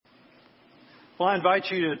Well, I invite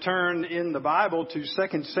you to turn in the Bible to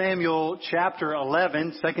 2 Samuel chapter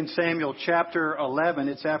 11. 2 Samuel chapter 11.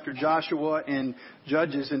 It's after Joshua and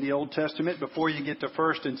Judges in the Old Testament before you get to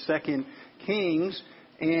 1st and 2nd Kings.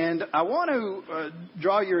 And I want to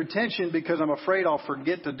draw your attention because I'm afraid I'll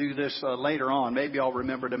forget to do this later on. Maybe I'll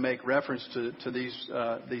remember to make reference to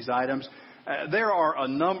these items. There are a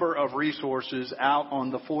number of resources out on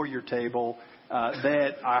the foyer table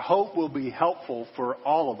that I hope will be helpful for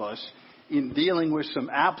all of us in dealing with some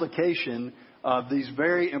application of these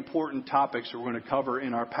very important topics that we're going to cover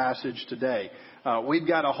in our passage today. We've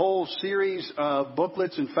got a whole series of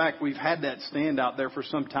booklets. In fact, we've had that stand out there for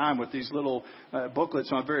some time with these little booklets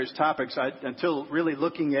on various topics. Until really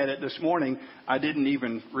looking at it this morning, I didn't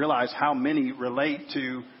even realize how many relate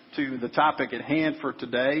to the topic at hand for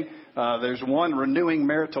today. There's one, Renewing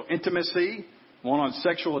Marital Intimacy, one on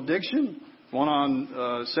sexual addiction, one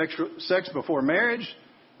on sex before marriage,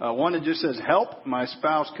 one that just says, help, my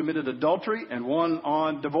spouse committed adultery, and one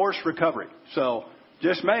on divorce recovery. So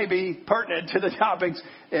just may be pertinent to the topics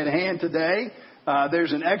at hand today.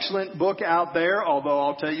 There's an excellent book out there, although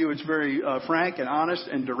I'll tell you it's very frank and honest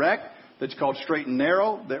and direct, that's called Straight and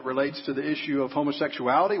Narrow, that relates to the issue of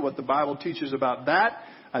homosexuality, what the Bible teaches about that.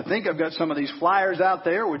 I think I've got some of these flyers out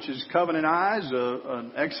there, which is Covenant Eyes,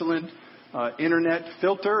 an excellent internet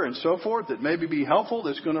filter and so forth that maybe be helpful,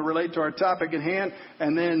 that's going to relate to our topic at hand.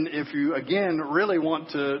 And then if you, again, really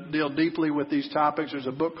want to deal deeply with these topics, there's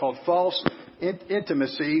a book called False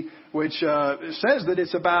Intimacy, which says that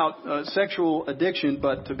it's about sexual addiction,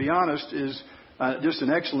 but to be honest is just an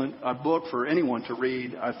excellent book for anyone to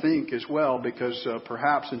read, I think, as well, because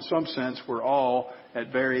perhaps in some sense we're all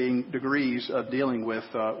at varying degrees of dealing with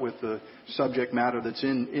the subject matter that's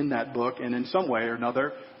in that book, and in some way or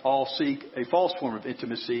another all seek a false form of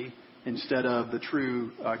intimacy instead of the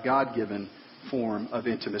true God-given form of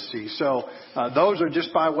intimacy. So those are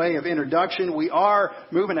just by way of introduction. We are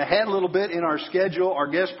moving ahead a little bit in our schedule. Our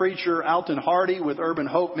guest preacher, Alton Hardy with Urban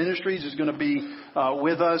Hope Ministries, is going to be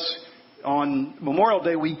with us on Memorial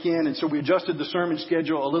Day weekend, and so we adjusted the sermon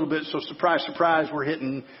schedule a little bit. So surprise, surprise, we're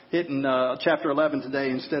hitting chapter 11 today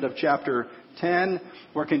instead of chapter 10.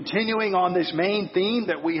 We're continuing on this main theme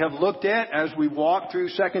that we have looked at as we walked through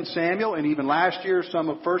 2 Samuel and even last year some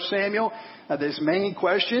of 1 Samuel. This main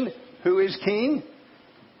question, who is king?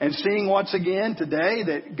 And seeing once again today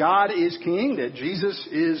that God is king, that Jesus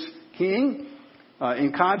is king.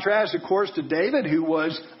 In contrast, of course, to David, who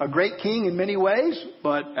was a great king in many ways,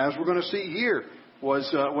 but as we're going to see here, was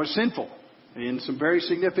sinful in some very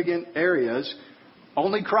significant areas.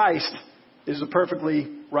 Only Christ is a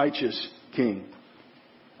perfectly righteous king.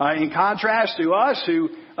 In contrast to us, who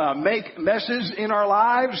make messes in our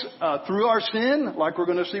lives through our sin, like we're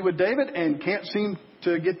going to see with David, and can't seem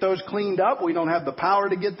to get those cleaned up. We don't have the power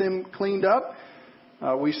to get them cleaned up.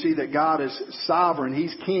 We see that God is sovereign.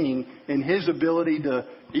 He's king in His ability to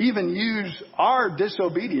even use our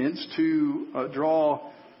disobedience to draw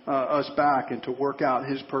us back and to work out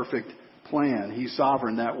His perfect plan. He's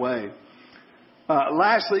sovereign that way.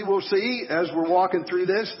 Lastly, we'll see as we're walking through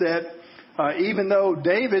this that even though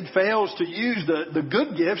David fails to use the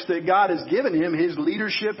good gifts that God has given him, his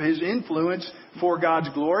leadership, his influence for God's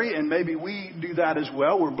glory, and maybe we do that as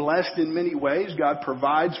well. We're blessed in many ways. God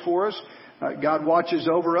provides for us. God watches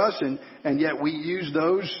over us, and yet we use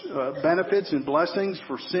those benefits and blessings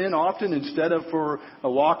for sin often instead of for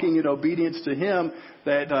walking in obedience to Him,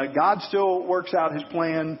 that God still works out His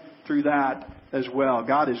plan through that as well.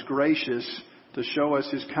 God is gracious to show us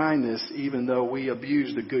His kindness even though we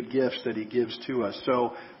abuse the good gifts that He gives to us.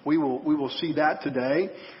 So we will see that today.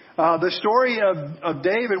 The story of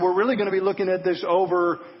David, we're really going to be looking at this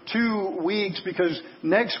over 2 weeks, because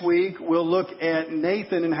next week we'll look at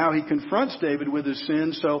Nathan and how he confronts David with his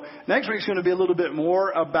sins. So next week's going to be a little bit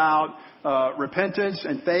more about repentance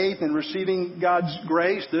and faith and receiving God's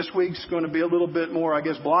grace. This week's going to be a little bit more, I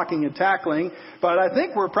guess, blocking and tackling. But I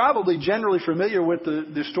think we're probably generally familiar with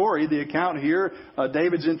the story, the account here,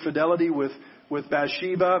 David's infidelity with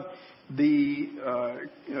Bathsheba, the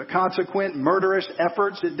consequent murderous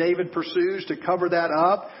efforts that David pursues to cover that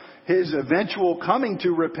up, his eventual coming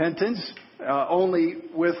to repentance, only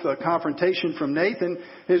with a confrontation from Nathan,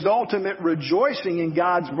 his ultimate rejoicing in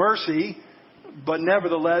God's mercy, but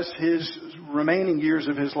nevertheless his remaining years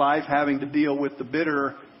of his life having to deal with the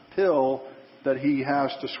bitter pill that he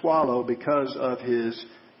has to swallow because of his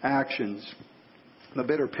actions, the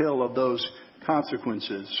bitter pill of those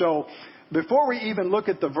consequences. So before we even look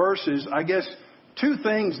at the verses, I guess 2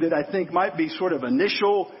 things that I think might be sort of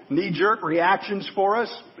initial knee-jerk reactions for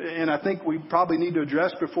us, and I think we probably need to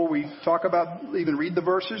address before we talk about, even read the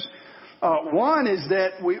verses. One is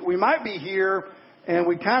that we might be here and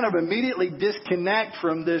we kind of immediately disconnect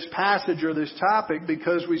from this passage or this topic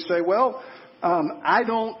because we say, well, I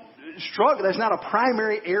don't struggle. That's not a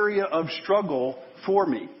primary area of struggle for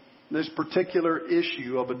me. This particular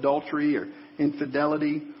issue of adultery or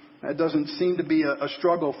infidelity, that doesn't seem to be a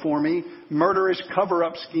struggle for me. Murderous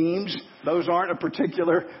cover-up schemes, those aren't a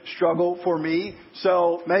particular struggle for me.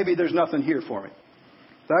 So maybe there's nothing here for me.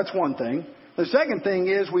 That's one thing. The second thing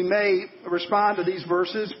is we may respond to these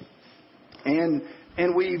verses and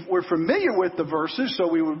we're familiar with the verses,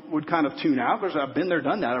 so we would kind of tune out because I've been there,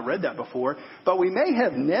 done that. I've read that before. But we may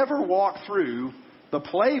have never walked through the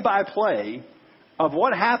play-by-play of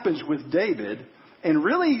what happens with David and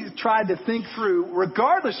really tried to think through,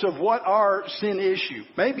 regardless of what our sin issue,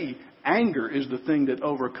 maybe anger is the thing that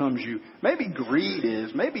overcomes you. Maybe greed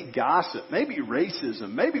is, maybe gossip, maybe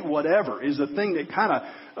racism, maybe whatever is the thing that kind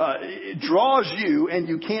of draws you and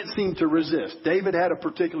you can't seem to resist. David had a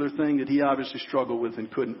particular thing that he obviously struggled with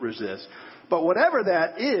and couldn't resist. But whatever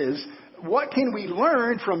that is, what can we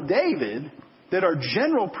learn from David that are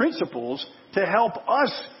general principles to help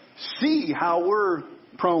us see how we're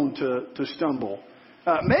prone to stumble?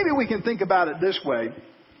 Maybe we can think about it this way.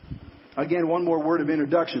 Again, one more word of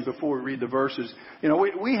introduction before we read the verses. You know,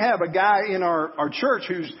 we have a guy in our church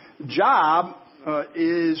whose job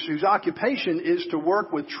whose occupation is to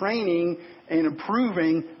work with training and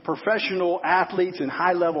improving professional athletes and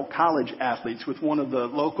high-level college athletes with one of the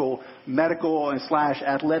local medical and /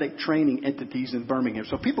 athletic training entities in Birmingham.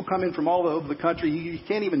 So people come in from all over the country.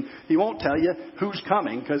 He won't tell you who's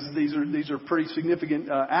coming because these are pretty significant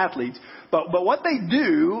athletes. But what they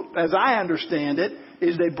do, as I understand it,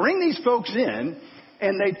 is they bring these folks in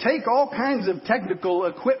and they take all kinds of technical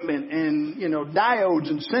equipment and, diodes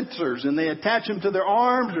and sensors, and they attach them to their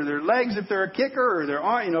arms or their legs if they're a kicker, or their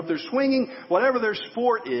arm, if they're swinging, whatever their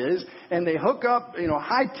sport is, and they hook up,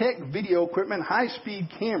 high-tech video equipment, high-speed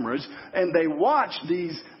cameras, and they watch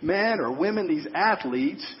these men or women, these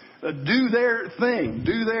athletes, do their thing,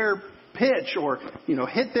 do their pitch, or,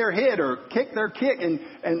 hit their hit or kick their kick,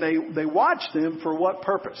 and they watch them for what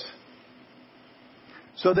purpose?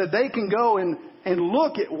 So that they can go and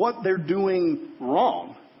look at what they're doing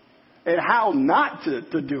wrong and how not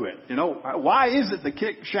to do it. Why is it the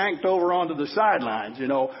kick shanked over onto the sidelines?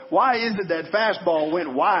 Why is it that fastball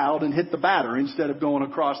went wild and hit the batter instead of going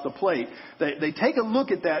across the plate? They take a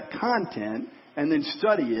look at that content and then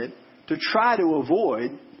study it to try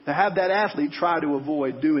to have that athlete try to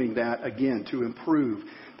avoid doing that again, to improve.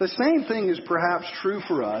 The same thing is perhaps true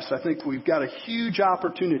for us. I think we've got a huge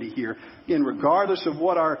opportunity here. Again, regardless of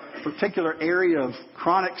what our particular area of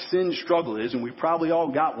chronic sin struggle is, and we've probably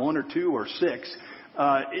all got one or two or six,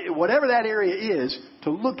 whatever that area is, to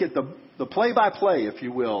look at the play-by-play, if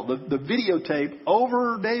you will, the videotape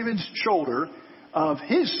over David's shoulder of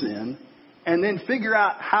his sin, and then figure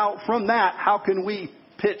out how can we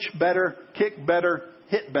pitch better, kick better,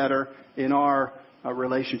 hit better in our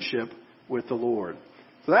relationship with the Lord.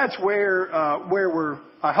 So that's where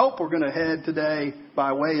I hope we're going to head today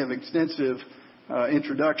by way of extensive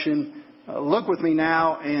introduction. Look with me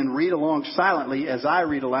now and read along silently as I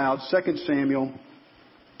read aloud 2 Samuel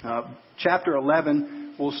chapter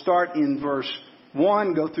 11. We'll start in verse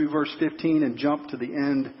 1, go through verse 15, and jump to the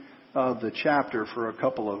end of the chapter for a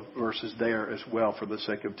couple of verses there as well for the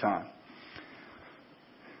sake of time.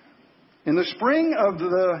 In the spring of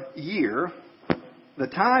the year, the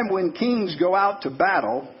time when kings go out to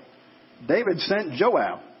battle, David sent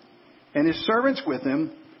Joab and his servants with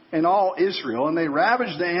him and all Israel, and they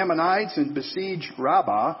ravaged the Ammonites and besieged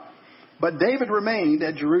Rabbah, but David remained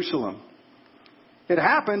at Jerusalem. It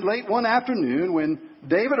happened late one afternoon when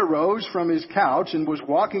David arose from his couch and was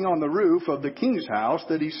walking on the roof of the king's house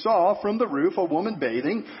that he saw from the roof a woman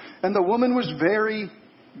bathing, and the woman was very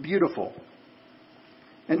beautiful.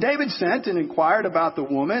 And David sent and inquired about the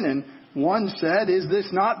woman, and one said, "Is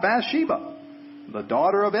this not Bathsheba, the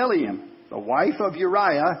daughter of Eliam, the wife of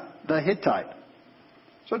Uriah the Hittite?"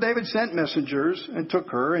 So David sent messengers and took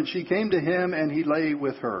her, and she came to him, and he lay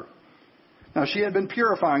with her. Now she had been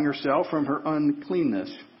purifying herself from her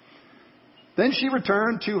uncleanness. Then she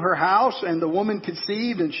returned to her house, and the woman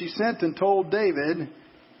conceived, and she sent and told David,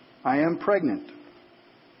 "I am pregnant."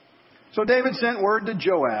 So David sent word to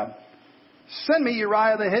Joab, "Send me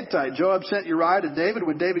Uriah the Hittite." Joab sent Uriah to David.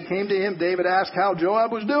 When David came to him, David asked how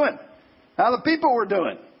Joab was doing, how the people were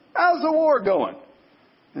doing, how's the war going?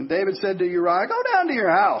 And David said to Uriah, "Go down to your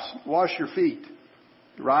house, wash your feet."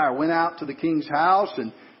 Uriah went out to the king's house,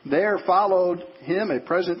 and there followed him a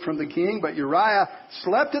present from the king. But Uriah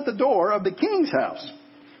slept at the door of the king's house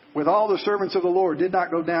with all the servants of the Lord, did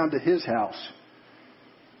not go down to his house.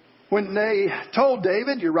 When they told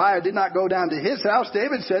David Uriah did not go down to his house,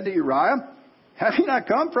 David said to Uriah, "Have you not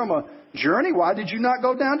come from a journey? Why did you not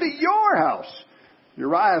go down to your house?"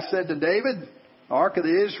 Uriah said to David, "The ark of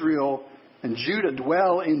the Israel and Judah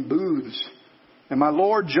dwell in booths, and my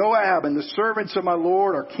lord Joab and the servants of my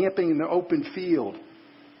lord are camping in the open field.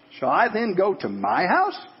 Shall I then go to my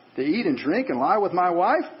house to eat and drink and lie with my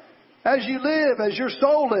wife? As you live, as your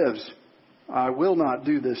soul lives, I will not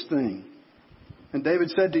do this thing." And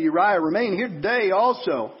David said to Uriah, "Remain here today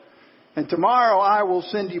also, and tomorrow I will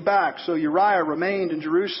send you back." So Uriah remained in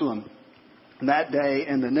Jerusalem that day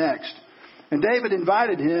and the next. And David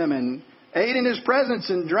invited him and ate in his presence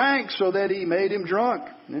and drank so that he made him drunk.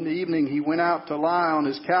 And in the evening he went out to lie on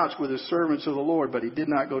his couch with his servants of the Lord, but he did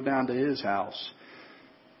not go down to his house.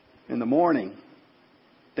 In the morning,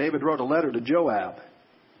 David wrote a letter to Joab,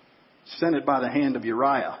 sent it by the hand of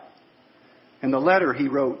Uriah. In the letter he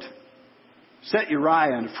wrote, "Set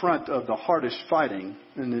Uriah in front of the hardest fighting,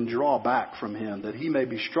 and then draw back from him, that he may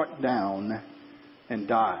be struck down and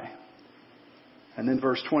die." And then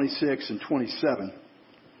verse 26 and 27.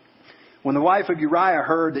 When the wife of Uriah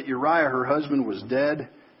heard that Uriah, her husband, was dead,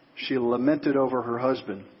 she lamented over her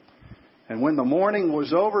husband. And when the mourning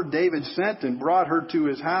was over, David sent and brought her to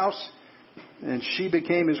his house, and she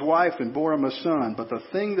became his wife and bore him a son. But the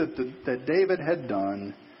thing that David had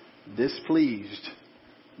done displeased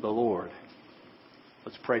the Lord.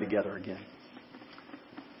 Let's pray together again.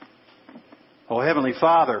 Oh, Heavenly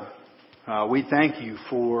Father, we thank you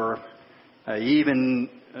for even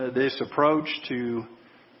this approach to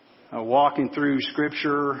walking through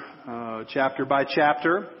Scripture chapter by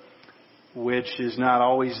chapter, which is not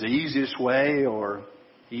always the easiest way or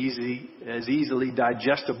as easily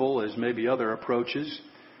digestible as maybe other approaches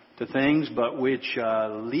to things, but which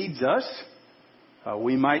leads us,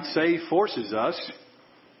 we might say forces us,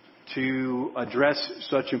 to address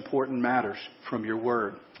such important matters from your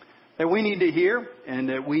word that we need to hear and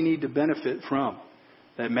that we need to benefit from,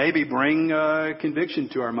 that maybe bring conviction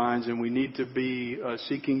to our minds, and we need to be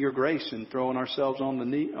seeking your grace and throwing ourselves on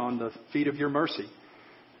the feet of your mercy,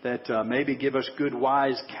 that maybe give us good,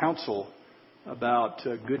 wise counsel about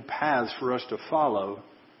good paths for us to follow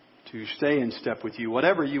to stay in step with you.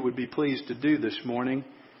 Whatever you would be pleased to do this morning,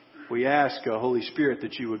 we ask, Holy Spirit,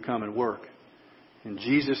 that you would come and work. In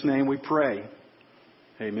Jesus' name we pray.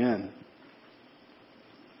 Amen.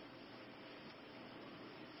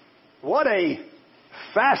 What a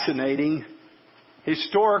fascinating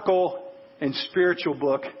historical and spiritual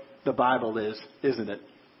book the Bible is, isn't it?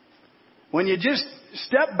 When you just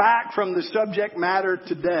step back from the subject matter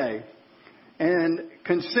today and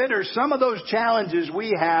consider some of those challenges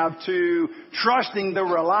we have to trusting the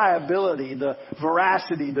reliability, the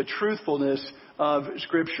veracity, the truthfulness of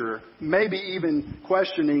Scripture, maybe even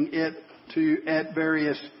questioning it at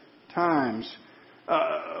various times.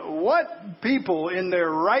 What people in their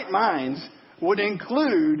right minds would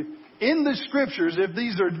include in the Scriptures, if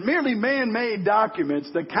these are merely man-made documents,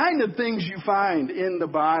 the kind of things you find in the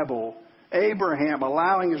Bible? Abraham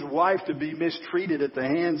allowing his wife to be mistreated at the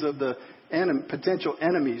hands of the potential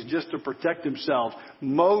enemies just to protect himself.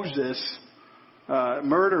 Moses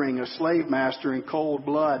murdering a slave master in cold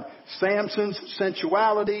blood. Samson's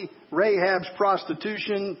sensuality. Rahab's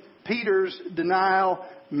prostitution. Peter's denial.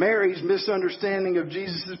 Mary's misunderstanding of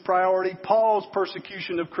Jesus' priority. Paul's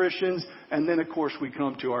persecution of Christians. And then, of course, we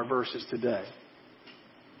come to our verses today.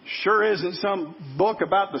 Sure isn't some book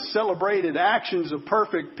about the celebrated actions of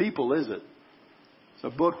perfect people, is it? It's a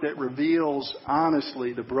book that reveals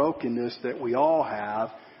honestly the brokenness that we all have,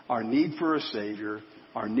 our need for a Savior,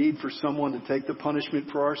 our need for someone to take the punishment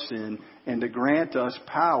for our sin, and to grant us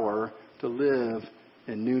power to live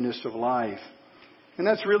in newness of life. And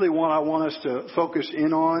that's really what I want us to focus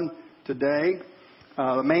in on today.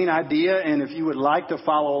 The main idea, and if you would like to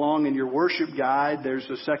follow along in your worship guide, there's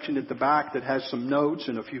a section at the back that has some notes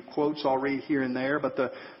and a few quotes I'll read here and there. But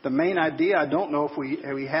the main idea, I don't know if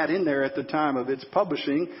we had in there at the time of its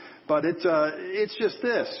publishing, but it's just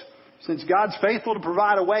this. Since God's faithful to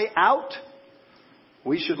provide a way out,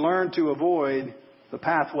 we should learn to avoid the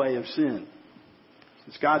pathway of sin.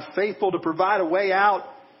 Since God's faithful to provide a way out,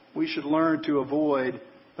 we should learn to avoid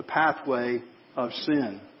the pathway of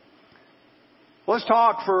sin. Let's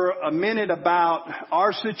talk for a minute about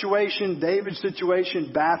our situation, David's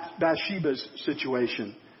situation, Bathsheba's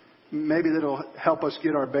situation. Maybe that'll help us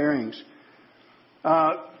get our bearings.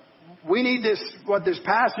 We need what this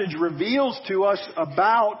passage reveals to us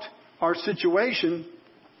about our situation,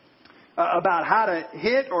 about how to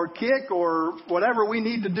hit or kick or whatever we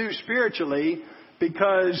need to do spiritually,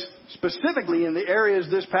 because specifically in the areas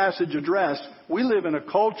this passage addressed, we live in a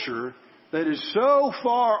culture that is so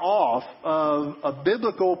far off of a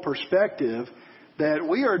biblical perspective that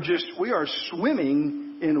we are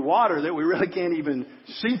swimming in water that we really can't even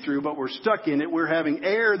see through, but we're stuck in it. We're having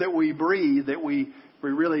air that we breathe that we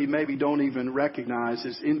really maybe don't even recognize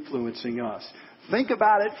is influencing us. Think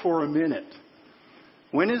about it for a minute.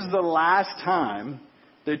 When is the last time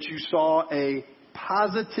that you saw a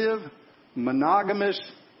positive, monogamous,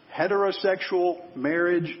 heterosexual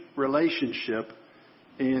marriage relationship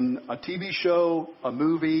in a TV show, a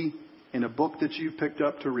movie, in a book that you picked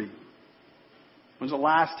up to read? When's the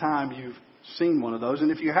last time you've seen one of those?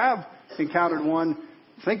 And if you have encountered one,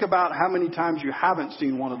 think about how many times you haven't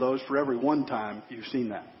seen one of those for every one time you've seen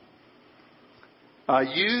that.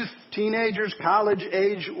 Youth, teenagers, college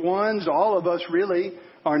age ones, all of us really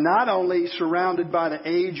are not only surrounded by the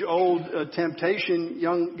age-old temptation,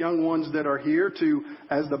 young ones that are here to,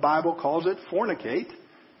 as the Bible calls it, fornicate,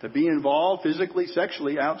 to be involved physically,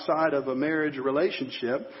 sexually outside of a marriage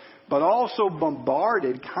relationship, but also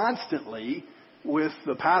bombarded constantly with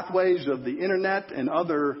the pathways of the internet and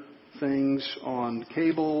other things on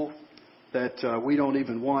cable that we don't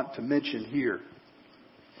even want to mention here.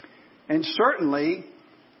 And certainly,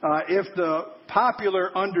 if the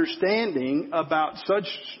popular understanding about such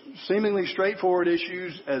seemingly straightforward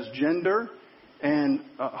issues as gender and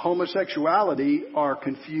homosexuality are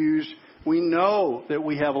confused, we know that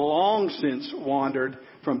we have long since wandered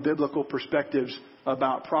from biblical perspectives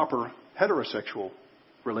about proper heterosexual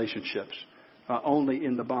relationships, only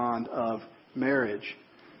in the bond of marriage.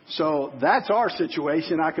 So that's our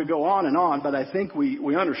situation. I could go on, but I think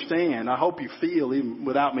we understand. I hope you feel, even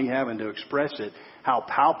without me having to express it, how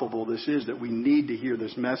palpable this is, that we need to hear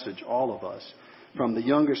this message, all of us, from the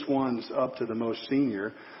youngest ones up to the most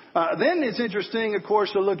senior. Then it's interesting, of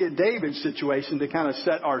course, to look at David's situation to kind of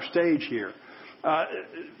set our stage here.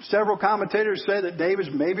 Several commentators say that David's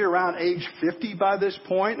maybe around age 50 by this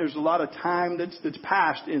point. There's a lot of time that's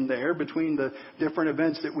passed in there between the different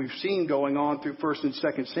events that we've seen going on through 1st and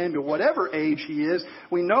 2nd Samuel. Whatever age he is,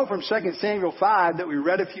 we know from 2 Samuel 5 that we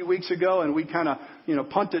read a few weeks ago, and we kind of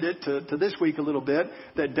punted it to this week a little bit,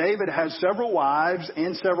 that David has several wives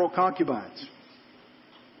and several concubines.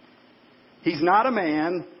 He's not a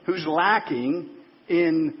man who's lacking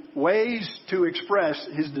in ways to express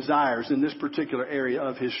his desires in this particular area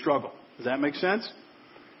of his struggle. Does that make sense?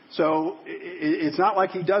 So it's not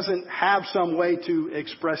like he doesn't have some way to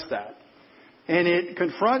express that. And it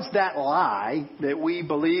confronts that lie that we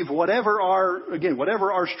believe whatever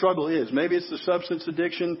our struggle is. Maybe it's the substance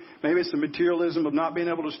addiction. Maybe it's the materialism of not being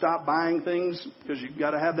able to stop buying things because you've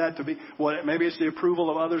got to have that to be. Maybe it's the approval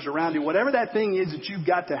of others around you. Whatever that thing is that you've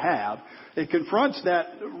got to have, it confronts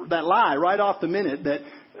that lie right off the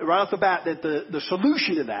bat that the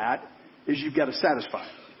solution to that is you've got to satisfy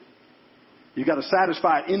it. You've got to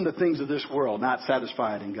satisfy it in the things of this world, not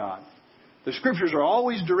satisfy it in God. The Scriptures are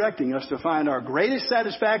always directing us to find our greatest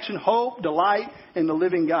satisfaction, hope, delight in the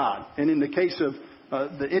living God. And in the case of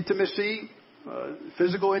the intimacy,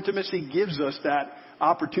 physical intimacy gives us that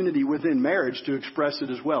opportunity within marriage to express it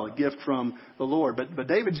as well, a gift from the Lord. But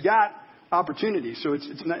David's got opportunity, so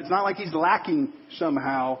it's not like he's lacking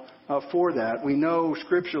somehow for that. We know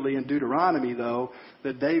scripturally in Deuteronomy, though,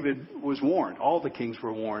 that David was warned. All the kings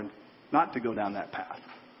were warned not to go down that path.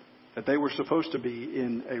 That they were supposed to be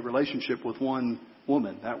in a relationship with one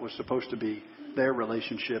woman. That was supposed to be their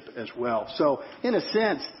relationship as well. So, in a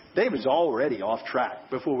sense, David's already off track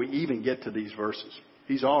before we even get to these verses.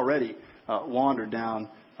 He's already wandered down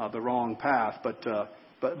the wrong path. But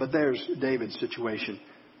there's David's situation.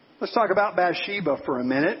 Let's talk about Bathsheba for a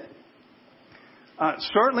minute.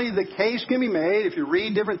 Certainly the case can be made, if you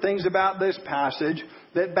read different things about this passage,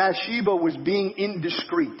 that Bathsheba was being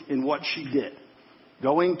indiscreet in what she did.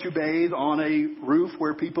 Going to bathe on a roof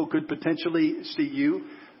where people could potentially see you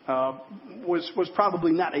was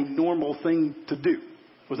probably not a normal thing to do.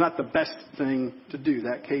 Was not the best thing to do.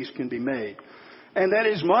 That case can be made. And that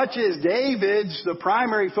as much as David's the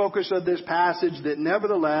primary focus of this passage, that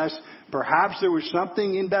nevertheless, perhaps there was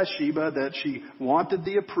something in Bathsheba that she wanted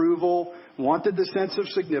the approval, wanted the sense of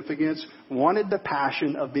significance, wanted the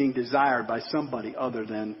passion of being desired by somebody other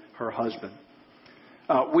than her husband.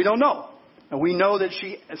 We don't know. And we know that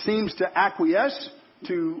she seems to acquiesce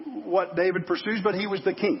to what David pursues, but he was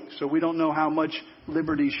the king. So we don't know how much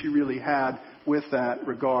liberty she really had with that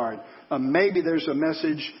regard. Maybe there's a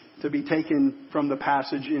message to be taken from the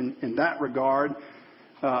passage in that regard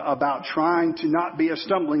about trying to not be a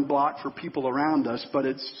stumbling block for people around us, but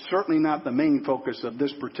it's certainly not the main focus of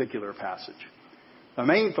this particular passage. The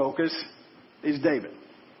main focus is David.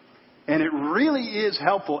 And it really is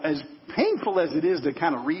helpful, as painful as it is to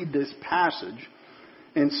kind of read this passage,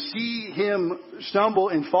 and see him stumble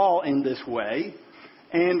and fall in this way.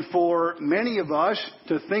 And for many of us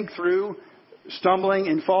to think through stumbling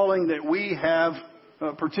and falling that we have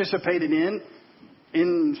participated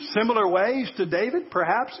in similar ways to David,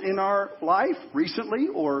 perhaps in our life recently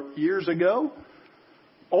or years ago,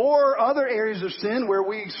 or other areas of sin where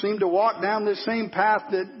we seem to walk down this same path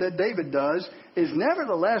that David does, is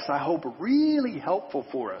nevertheless, I hope, really helpful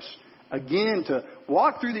for us. Again, to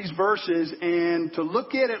walk through these verses and to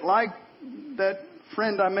look at it like that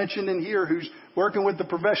friend I mentioned in here who's working with the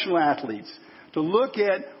professional athletes. To look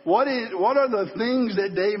at what are the things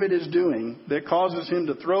that David is doing that causes him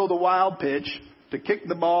to throw the wild pitch, to kick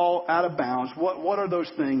the ball out of bounds. What are those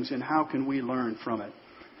things, and how can we learn from it?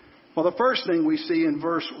 Well, the first thing we see in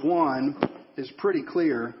verse 1 is pretty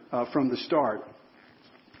clear from the start.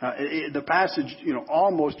 The passage,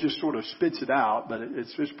 almost just sort of spits it out, but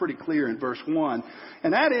it's pretty clear in verse 1.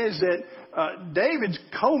 And that is that David's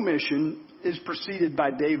commission is preceded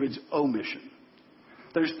by David's omission.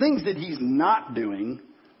 There's things that he's not doing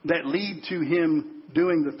that lead to him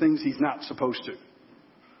doing the things he's not supposed to.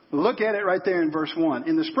 Look at it right there in verse 1.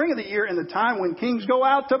 In the spring of the year, in the time when kings go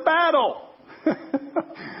out to battle.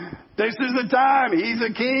 This is the time. He's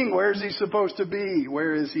a king. Where is he supposed to be?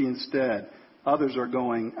 Where is he instead? Others are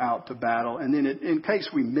going out to battle. And then in case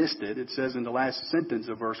we missed it, it says in the last sentence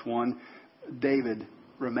of verse 1, David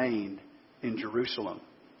remained in Jerusalem.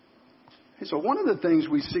 So one of the things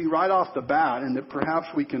we see right off the bat and that perhaps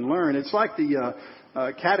we can learn, it's like the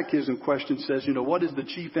catechism question says, what is the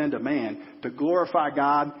chief end of man? To glorify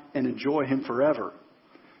God and enjoy him forever.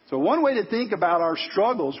 So one way to think about our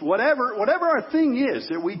struggles, whatever our thing is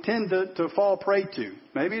that we tend to fall prey to,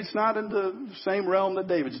 maybe it's not in the same realm that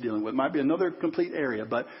David's dealing with, it might be another complete area,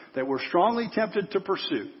 but that we're strongly tempted to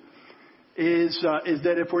pursue, is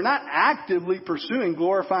that if we're not actively pursuing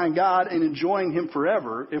glorifying God and enjoying him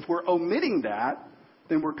forever, if we're omitting that,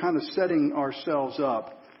 then we're kind of setting ourselves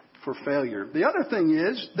up for failure. The other thing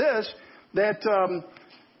is that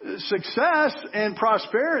success and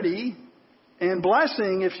prosperity and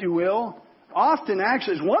blessing, if you will, often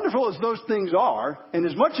actually, as wonderful as those things are, and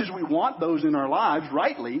as much as we want those in our lives,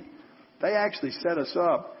 rightly, they actually set us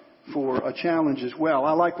up for a challenge as well.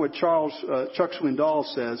 I like what Chuck Swindoll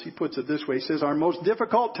says. He puts it this way. He says, our most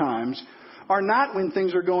difficult times are not when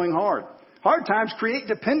things are going hard. Hard times create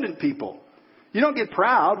dependent people. You don't get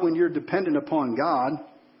proud when you're dependent upon God.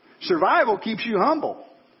 Survival keeps you humble.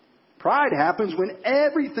 Pride happens when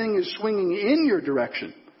everything is swinging in your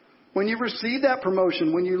direction. When you receive that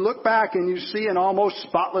promotion, when you look back and you see an almost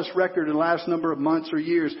spotless record in the last number of months or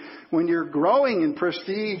years, when you're growing in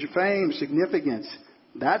prestige, fame, significance,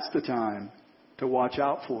 that's the time to watch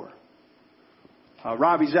out for.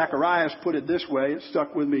 Ravi Zacharias put it this way. It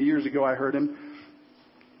stuck with me years ago. I heard him.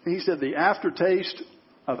 He said, the aftertaste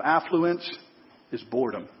of affluence is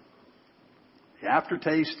boredom. The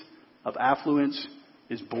aftertaste of affluence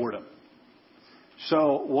is boredom.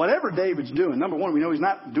 So whatever David's doing, number one, we know he's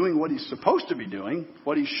not doing what he's supposed to be doing,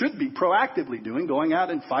 what he should be proactively doing, going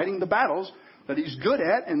out and fighting the battles that he's good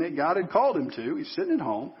at and that God had called him to. He's sitting at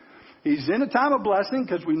home. He's in a time of blessing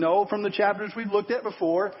because we know from the chapters we've looked at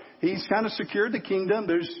before, he's kind of secured the kingdom.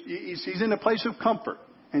 He's in a place of comfort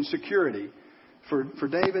and security. For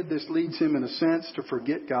David, this leads him in a sense to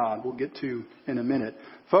forget God. We'll get to in a minute.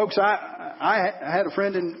 Folks, I had a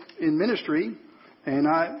friend in ministry, and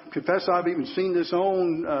I confess I've even seen this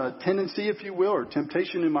own tendency, if you will, or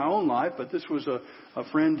temptation in my own life. But this was a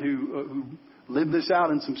friend who lived this out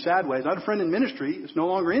in some sad ways. I had a friend in ministry. Is no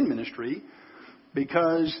longer in ministry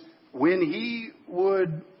because when he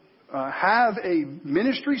would have a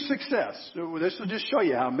ministry success, so this will just show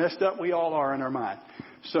you how messed up we all are in our mind.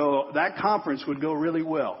 So that conference would go really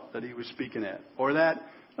well that he was speaking at, or that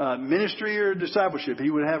ministry or discipleship,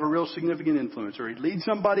 he would have a real significant influence, or he'd lead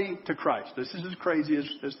somebody to Christ. This is as crazy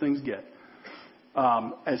as things get.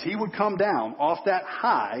 As he would come down off that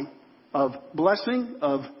high of blessing,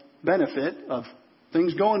 of benefit, of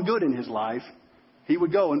things going good in his life, he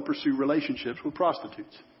would go and pursue relationships with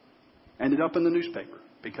prostitutes. Ended up in the newspaper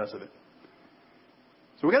because of it.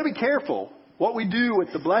 So we've got to be careful what we do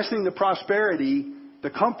with the blessing, the prosperity,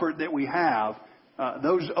 the comfort that we have.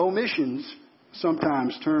 Those omissions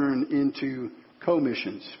sometimes turn into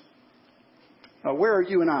commissions. Where are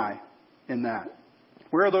you and I in that?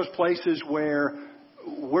 Where are those places where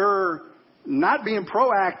we're not being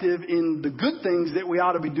proactive in the good things that we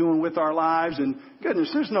ought to be doing with our lives? And goodness,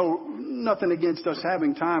 there's nothing against us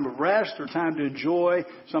having time of rest or time to enjoy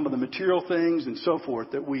some of the material things and so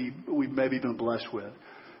forth that we've maybe been blessed with.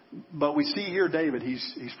 But we see here David,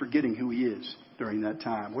 he's forgetting who he is during that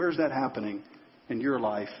time. Where is that happening in your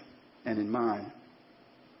life and in mine?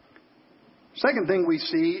 Second thing we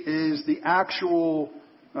see is the actual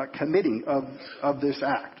committing of this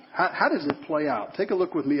act. How does it play out? Take a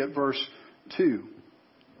look with me at verse 2.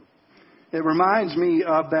 It reminds me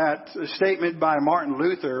of that statement by Martin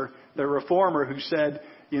Luther, the reformer, who said,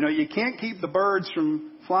 you can't keep the birds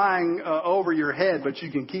from flying over your head, but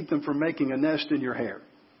you can keep them from making a nest in your hair.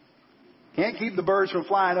 Can't keep the birds from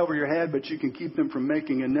flying over your head, but you can keep them from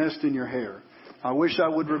making a nest in your hair. I wish I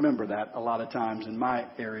would remember that a lot of times in my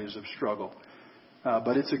areas of struggle.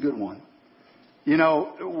 But it's a good one.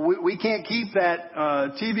 We can't keep that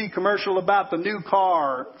TV commercial about the new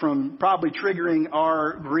car from probably triggering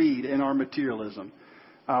our greed and our materialism.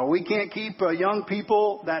 We can't keep young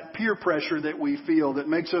people, that peer pressure that we feel that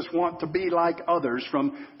makes us want to be like others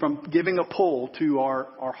from giving a pull to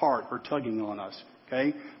our heart or tugging on us.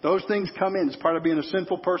 Okay? Those things come in. It's part of being a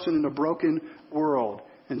sinful person in a broken world.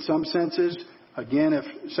 In some senses, again,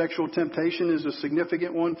 if sexual temptation is a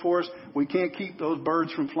significant one for us, we can't keep those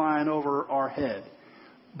birds from flying over our head.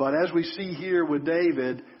 But as we see here with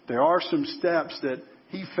David, there are some steps that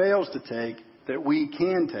he fails to take that we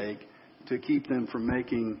can take to keep them from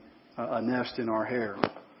making a nest in our hair.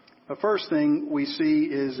 The first thing we see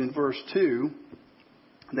is in verse 2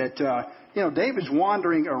 that, David's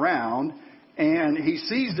wandering around and he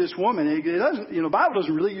sees this woman. It doesn't, the Bible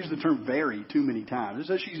doesn't really use the term very too many times. It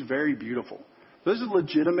says she's very beautiful. This is a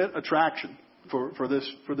legitimate attraction for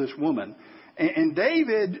this woman. And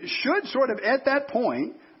David should sort of at that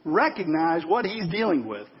point recognize what he's dealing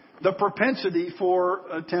with, the propensity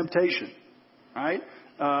for temptation, right?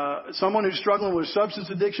 Someone who's struggling with substance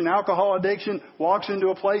addiction, alcohol addiction, walks into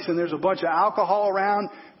a place and there's a bunch of alcohol around.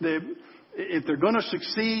 If they're going to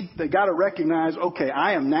succeed, they got to recognize, okay,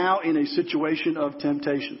 I am now in a situation of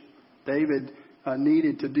temptation. David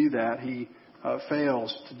needed to do that. He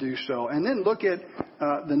fails to do so. And then look at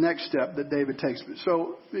the next step that David takes.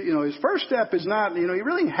 So, his first step is not, he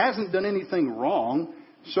really hasn't done anything wrong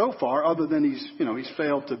so far, other than he's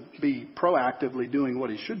failed to be proactively doing what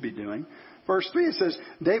he should be doing. Verse 3, it says,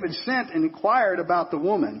 David sent and inquired about the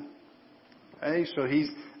woman. Okay, so he's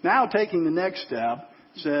now taking the next step,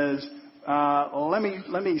 says, let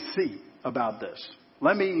me see about this.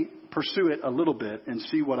 Let me pursue it a little bit and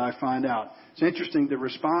see what I find out. It's interesting, the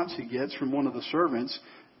response he gets from one of the servants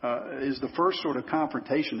is the first sort of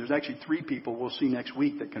confrontation. There's actually 3 people we'll see next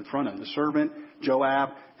week that confront him. The servant, Joab,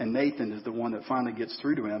 and Nathan is the one that finally gets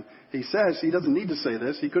through to him. He says, he doesn't need to say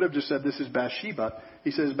this. He could have just said, this is Bathsheba. He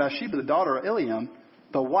says, Bathsheba, the daughter of Eliam,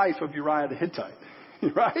 the wife of Uriah the Hittite.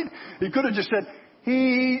 Right? He could have just said,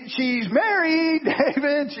 she's married,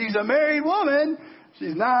 David. She's a married woman.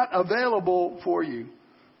 She's not available for you.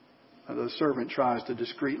 The servant tries to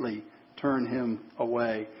discreetly turn him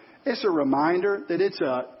away. It's a reminder that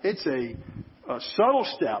it's a subtle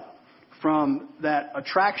step from that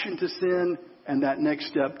attraction to sin and that next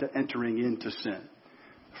step to entering into sin.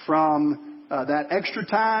 From that extra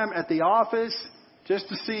time at the office just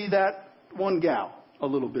to see that one gal a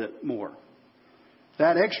little bit more.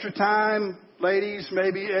 That extra time, ladies,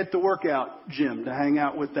 maybe at the workout gym to hang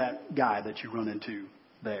out with that guy that you run into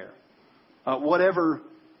there. Whatever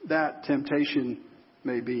that temptation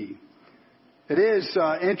may be. It is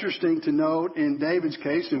interesting to note in David's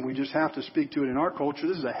case, and we just have to speak to it in our culture,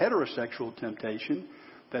 this is a heterosexual temptation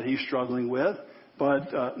that he's struggling with.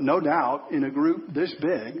 But no doubt, in a group this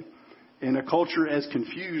big, in a culture as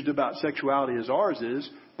confused about sexuality as ours is,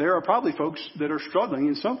 there are probably folks that are struggling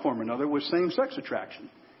in some form or another with same-sex attraction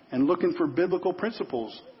and looking for biblical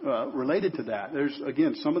principles related to that. There's,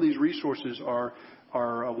 again, some of these resources are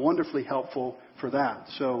wonderfully helpful for that.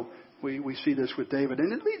 So we see this with David.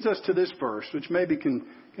 And it leads us to this verse, which maybe can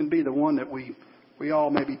be the one that we all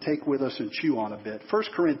maybe take with us and chew on a bit. 1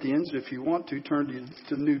 Corinthians, if you want to turn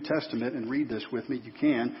to the New Testament and read this with me, you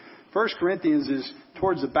can. 1 Corinthians is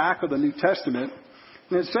towards the back of the New Testament.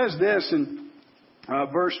 And it says this in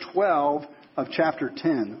verse 12 of chapter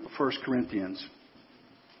 10 of 1 Corinthians.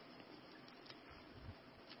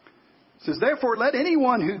 It says, therefore, let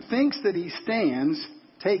anyone who thinks that he stands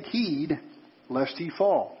take heed lest he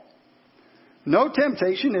fall. No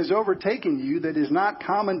temptation has overtaken you that is not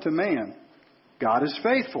common to man. God is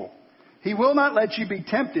faithful. He will not let you be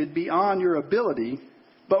tempted beyond your ability,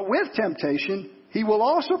 but with temptation, He will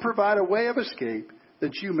also provide a way of escape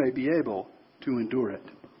that you may be able to endure it.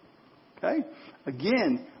 Okay?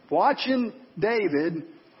 Again, watching David,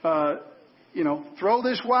 throw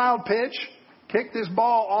this wild pitch, kick this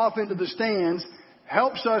ball off into the stands,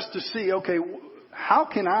 helps us to see, okay, how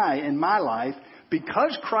can I, in my life,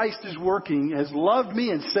 because Christ is working, has loved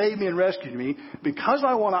me and saved me and rescued me, because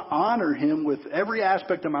I want to honor Him with every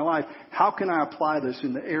aspect of my life, how can I apply this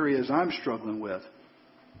in the areas I'm struggling with?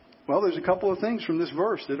 Well, there's a couple of things from this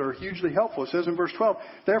verse that are hugely helpful. It says in verse 12,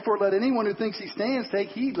 therefore let anyone who thinks he stands take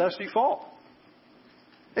heed lest he fall.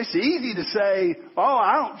 It's easy to say, oh,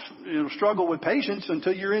 I don't struggle with patience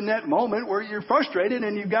until you're in that moment where you're frustrated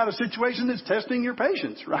and you've got a situation that's testing your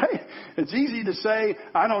patience, right? It's easy to say,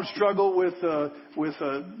 I don't struggle with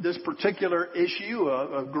this particular issue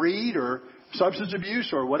of greed or substance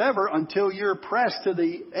abuse or whatever until you're pressed to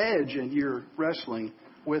the edge and you're wrestling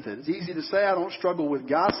with it. It's easy to say, I don't struggle with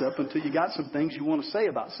gossip until you got some things you want to say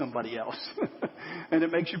about somebody else. And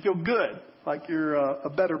it makes you feel good, like you're a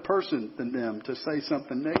better person than them to say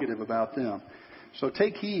something negative about them. So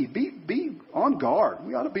take heed. Be on guard.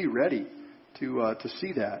 We ought to be ready to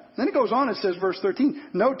see that. Then it goes on, it says, verse 13,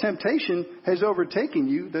 no temptation has overtaken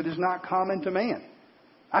you that is not common to man.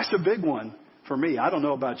 That's a big one for me. I don't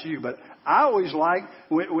know about you, but I always like,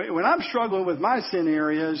 when I'm struggling with my sin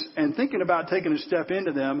areas and thinking about taking a step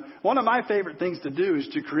into them, one of my favorite things to do is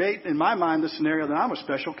to create in my mind the scenario that I'm a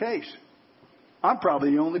special case. I'm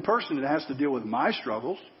probably the only person that has to deal with my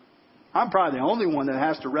struggles. I'm probably the only one that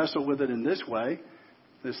has to wrestle with it in this way.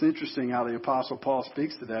 It's interesting how the Apostle Paul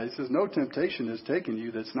speaks to that. He says, no temptation has taken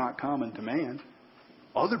you that's not common to man.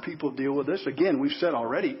 Other people deal with this. Again, we've said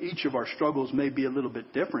already, each of our struggles may be a little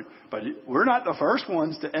bit different, but we're not the first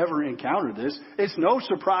ones to ever encounter this. It's no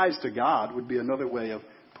surprise to God, would be another way of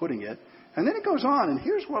putting it. And then it goes on, and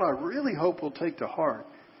here's what I really hope we'll take to heart.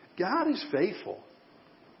 God is faithful.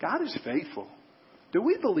 God is faithful. Do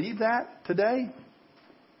we believe that today?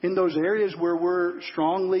 In those areas where we're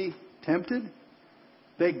strongly tempted?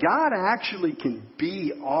 That God actually can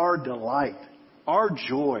be our delight, our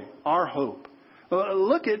joy, our hope.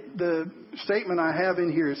 Look at the statement I have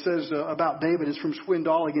in here. It says about David. It's from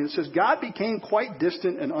Swindoll again. It says, God became quite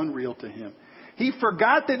distant and unreal to him. He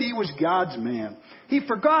forgot that he was God's man. He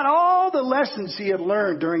forgot all the lessons he had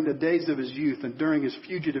learned during the days of his youth and during his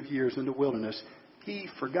fugitive years in the wilderness. He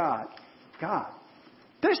forgot God.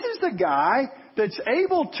 This is the guy that's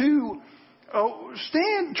able to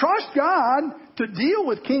trust God to deal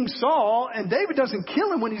with King Saul, and David doesn't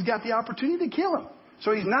kill him when he's got the opportunity to kill him.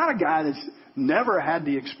 So he's not a guy that's never had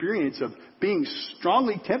the experience of being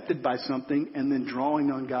strongly tempted by something and then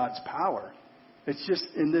drawing on God's power. It's just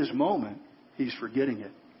in this moment, he's forgetting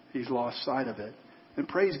it. He's lost sight of it. And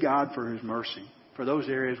praise God for his mercy, for those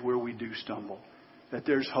areas where we do stumble, that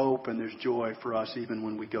there's hope and there's joy for us even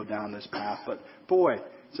when we go down this path. But boy,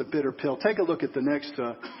 it's a bitter pill. Take a look at the next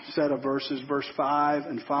set of verses, verse 5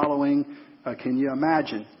 and following. Can you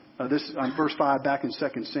imagine? This on verse 5 back in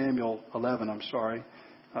 2 Samuel 11,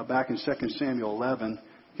 back in 2 Samuel 11.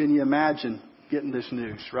 Can you imagine getting this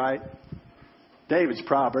news, right? David's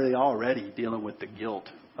probably already dealing with the guilt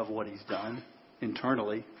of what he's done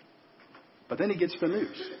internally. But then he gets the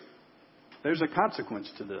news. There's a consequence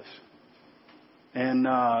to this. And,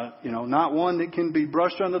 not one that can be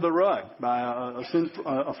brushed under the rug by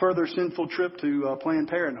a further sinful trip to Planned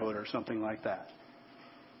Parenthood or something like that.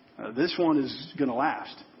 This one is going to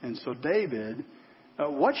last. And so David,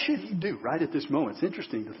 what should he do right at this moment? It's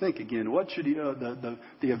interesting to think again. What should he, the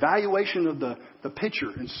evaluation of the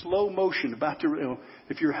pitcher in slow motion about to,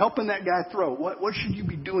 if you're helping that guy throw, what should you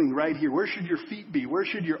be doing right here? Where should your feet be? Where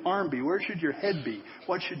should your arm be? Where should your head be?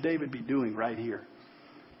 What should David be doing right here?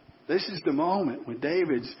 This is the moment when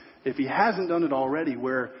David's, if he hasn't done it already,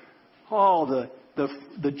 where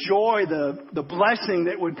the joy, the blessing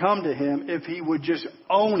that would come to him if he would just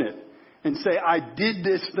own it and say, I did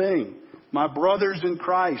this thing. My brothers in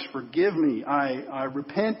Christ, forgive me. I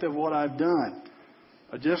repent of what I've done.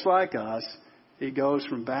 But just like us, he goes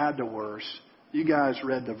from bad to worse. You guys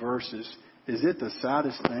read the verses. Is it the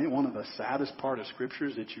saddest thing, one of the saddest part of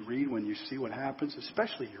Scriptures that you read when you see what happens?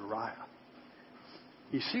 Especially Uriah.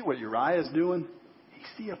 You see what Uriah is doing?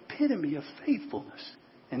 He's the epitome of faithfulness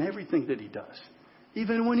in everything that he does.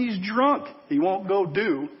 Even when he's drunk, he won't go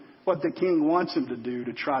do what the king wants him to do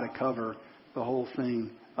to try to cover the whole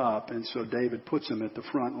thing up. And so David puts him at the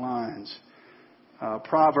front lines.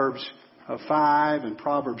 Proverbs 5 and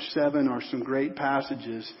Proverbs 7 are some great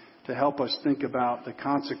passages to help us think about the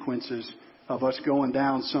consequences of us going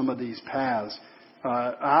down some of these paths.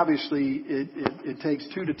 Obviously, it takes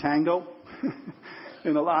two to tango.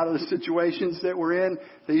 In a lot of the situations that we're in,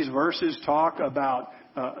 these verses talk about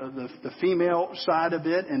the female side of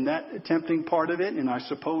it and that tempting part of it. And I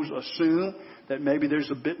suppose assume that maybe there's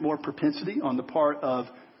a bit more propensity on the part of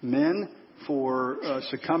men for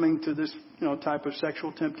succumbing to this type of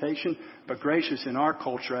sexual temptation. But gracious, in our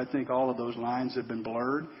culture, I think all of those lines have been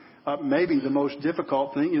blurred. Maybe the most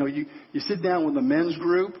difficult thing, you sit down with a men's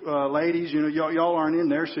group, ladies, y'all aren't in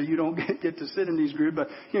there, so you don't get to sit in these groups. But,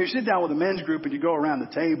 you sit down with a men's group and you go around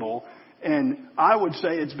the table And I would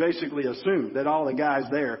say it's basically assumed that all the guys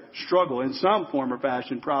there struggle in some form or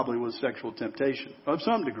fashion, probably with sexual temptation of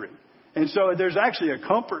some degree. And so there's actually a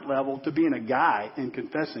comfort level to being a guy and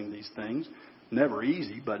confessing these things. Never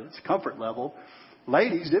easy, but it's comfort level.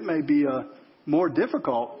 Ladies, it may be a more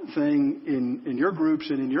difficult thing in your groups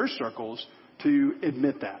and in your circles to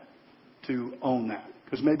admit that, to own that.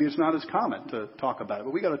 Because maybe it's not as common to talk about it.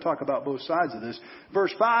 But we got to talk about both sides of this.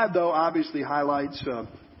 Verse 5, though, obviously highlights a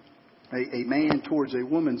man towards a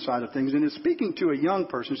woman side of things. And it's speaking to a young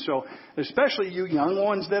person. So especially you young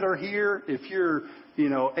ones that are here, if you're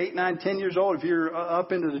 8, 9, 10 years old, if you're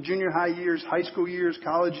up into the junior high years, high school years,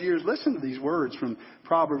 college years, listen to these words from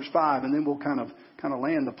Proverbs 5, and then we'll kind of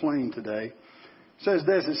land the plane today. It says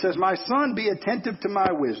this, it says, "My son, be attentive to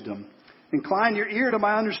my wisdom. Incline your ear to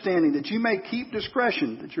my understanding, that you may keep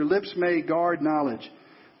discretion, that your lips may guard knowledge.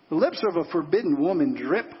 The lips of a forbidden woman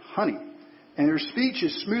drip honey, and her speech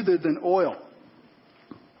is smoother than oil."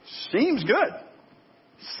 Seems good.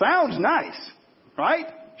 Sounds nice, right?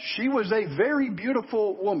 She was a very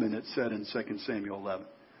beautiful woman, it said in 2 Samuel 11.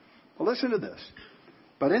 Well, listen to this.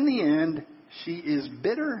 "But in the end, she is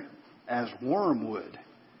bitter as wormwood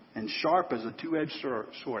and sharp as a two-edged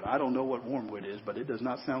sword." I don't know what wormwood is, but it does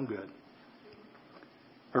not sound good.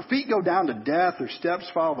 "Her feet go down to death. Her steps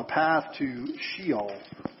follow the path to Sheol.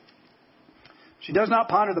 She does not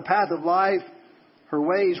ponder the path of life. Her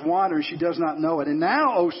ways wander, and she does not know it. And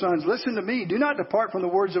now, O sons, listen to me. Do not depart from the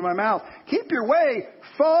words of my mouth. Keep your way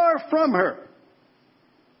far from her."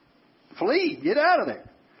 Flee. Get out of there.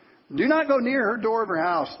 "Do not go near her door of her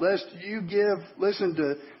house, lest you listen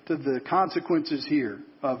to the consequences here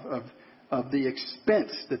of the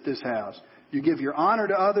expense that this has. You give your honor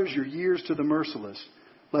to others, your years to the merciless.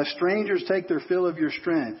 Lest strangers take their fill of your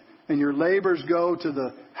strength, and your labors go to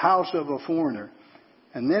the house of a foreigner.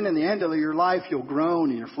 And then in the end of your life, you'll groan,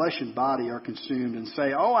 and your flesh and body are consumed, and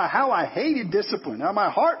say, 'Oh, how I hated discipline. How my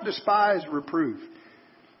heart despised reproof.'"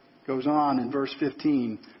 Goes on in verse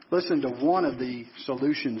 15. Listen to one of the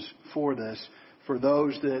solutions for this, for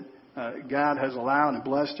those that God has allowed and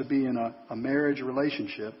blessed to be in a marriage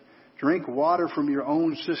relationship. "Drink water from your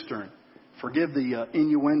own cistern." Forgive the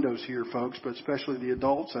innuendos here, folks, but especially the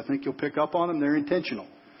adults. I think you'll pick up on them. They're intentional.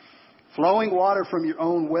 "Flowing water from your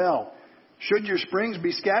own well. Should your springs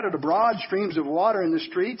be scattered abroad, streams of water in the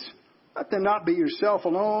streets, let them not be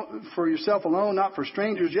for yourself alone, not for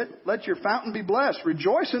strangers, yet let your fountain be blessed.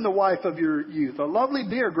 Rejoice in the wife of your youth, a lovely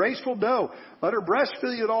deer, graceful doe. Let her breast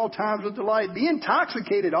fill you at all times with delight. Be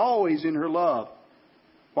intoxicated always in her love.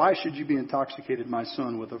 Why should you be intoxicated, my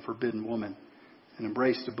son, with a forbidden woman, and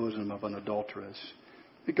embrace the bosom of an adulteress?"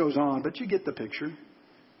 It goes on, but you get the picture.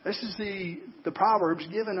 This is the Proverbs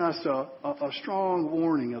giving us a strong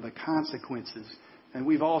warning of the consequences. And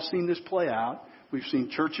we've all seen this play out. We've seen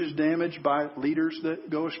churches damaged by leaders that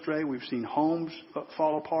go astray. We've seen homes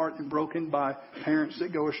fall apart and broken by parents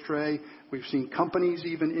that go astray. We've seen companies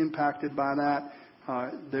even impacted by that.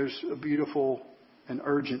 There's a beautiful and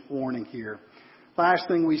urgent warning here. Last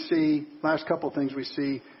couple of things we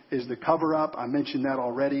see is the cover-up. I mentioned that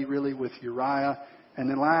already, really, with Uriah. And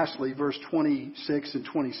then lastly, verse 26 and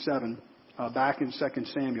 27, back in 2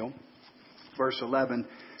 Samuel, verse 11.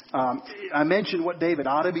 I mentioned what David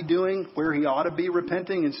ought to be doing, where he ought to be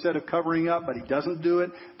repenting instead of covering up, but he doesn't do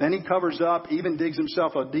it. Then he covers up, even digs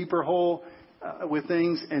himself a deeper hole with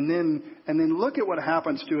things. And then look at what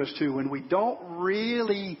happens to us, too, when we don't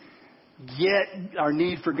really get our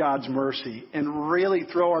need for God's mercy and really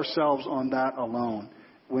throw ourselves on that alone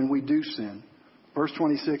when we do sin. Verse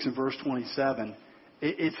 26 and verse 27.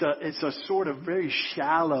 It's a sort of very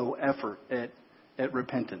shallow effort at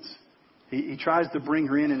repentance. He tries to bring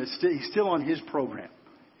her in, and he's still on his program.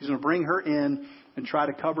 He's going to bring her in and try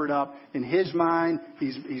to cover it up. In his mind,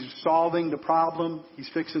 he's solving the problem. He's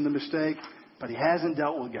fixing the mistake. But he hasn't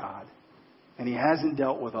dealt with God. And he hasn't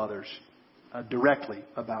dealt with others directly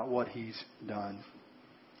about what he's done.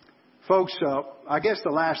 Folks, I guess the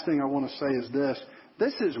last thing I want to say is this.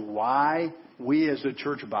 This is why we as a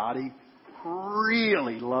church body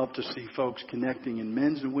really love to see folks connecting in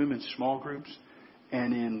men's and women's small groups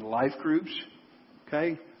and in life groups.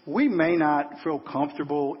 Okay? We may not feel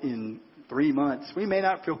comfortable in 3 months. We may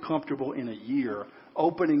not feel comfortable in a year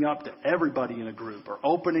opening up to everybody in a group or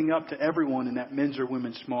opening up to everyone in that men's or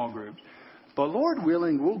women's small group. But Lord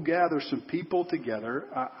willing, we'll gather some people together.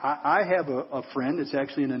 I have a friend that's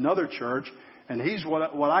actually in another church, and he's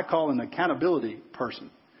what I call an accountability person.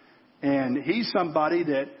 And he's somebody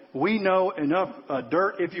that we know enough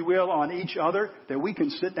dirt, if you will, on each other that we can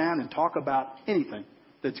sit down and talk about anything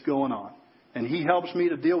that's going on. And he helps me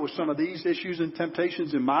to deal with some of these issues and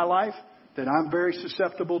temptations in my life that I'm very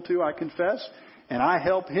susceptible to, I confess. And I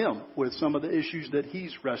help him with some of the issues that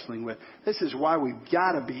he's wrestling with. This is why we've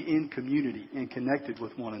got to be in community and connected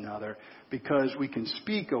with one another, because we can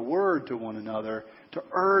speak a word to one another to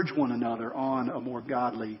urge one another on a more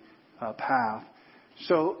godly path.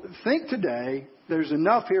 So think today, there's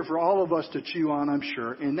enough here for all of us to chew on, I'm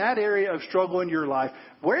sure. In that area of struggle in your life,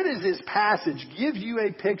 where does this passage give you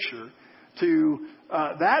a picture to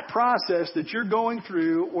that process that you're going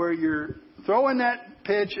through, where you're throwing that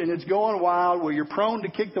pitch and it's going wild, where you're prone to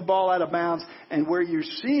kick the ball out of bounds, and where you're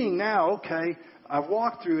seeing now, okay, I've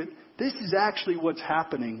walked through it. This is actually what's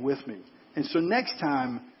happening with me. And so next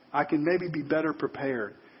time I can maybe be better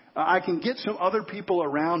prepared. I can get some other people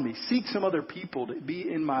around me, seek some other people to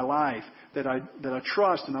be in my life that I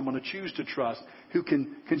trust, and I'm going to choose to trust, who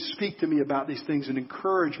can speak to me about these things and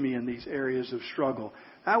encourage me in these areas of struggle.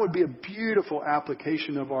 That would be a beautiful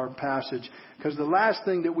application of our passage, because the last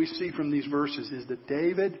thing that we see from these verses is that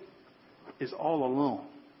David is all alone.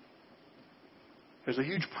 There's a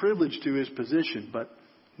huge privilege to his position, but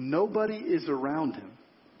nobody is around him.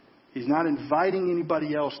 He's not inviting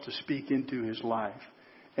anybody else to speak into his life.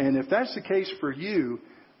 And if that's the case for you,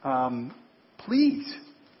 please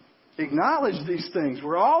acknowledge these things.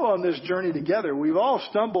 We're all on this journey together. We've all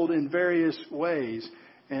stumbled in various ways.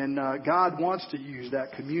 And God wants to use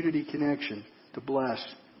that community connection to bless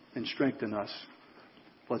and strengthen us.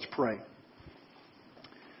 Let's pray.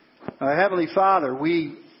 Heavenly Father,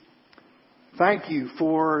 we thank you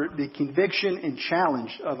for the conviction and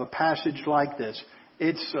challenge of a passage like this.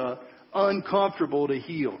 It's uncomfortable to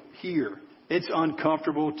hear. It's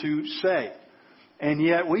uncomfortable to say. And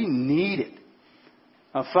yet we need it.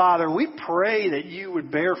 Father, we pray that you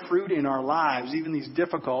would bear fruit in our lives, even these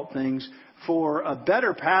difficult things, for a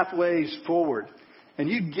better pathways forward. And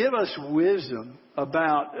you'd give us wisdom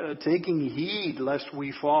about taking heed lest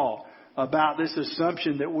we fall, about this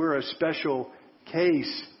assumption that we're a special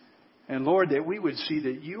case. And Lord, that we would see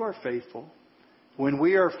that you are faithful when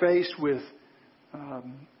we are faced with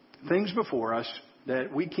things before us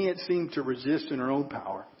that we can't seem to resist in our own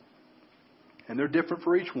power. And they're different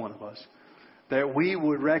for each one of us. That we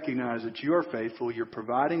would recognize that you are faithful, you're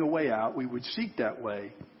providing a way out. We would seek that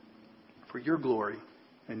way for your glory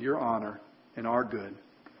and your honor and our good.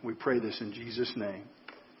 We pray this in Jesus' name.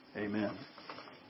 Amen.